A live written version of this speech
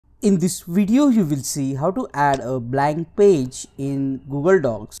In this video, you will see how to add a blank page in Google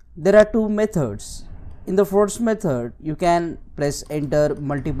Docs. There are two methods. In the first method, you can press enter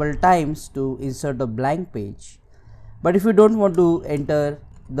multiple times to insert a blank page. But if you don't want to enter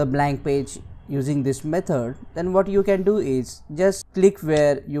the blank page using this method, then what you can do is just click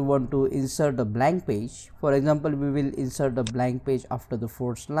where you want to insert a blank page. For example, we will insert a blank page after the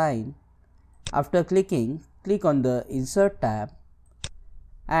first line. After clicking, click on the insert tab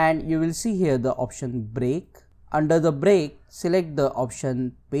and you will see here the option break. Under the break, select the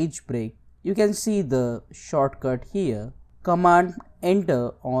option page break. You can see the shortcut here, Command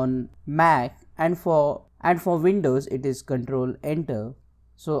Enter on Mac, and for Windows it is Control Enter.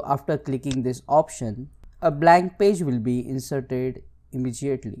 So after clicking this option, a blank page will be inserted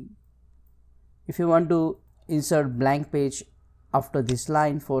immediately. If you want to insert blank page after this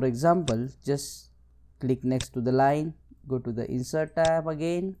line, for example, just click next to the line, go to the insert tab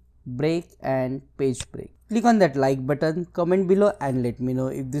again, break and page break. Click on that like button, comment below and let me know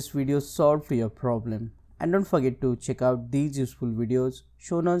if this video solved your problem. And don't forget to check out these useful videos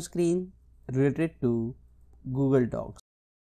shown on screen related to Google Docs.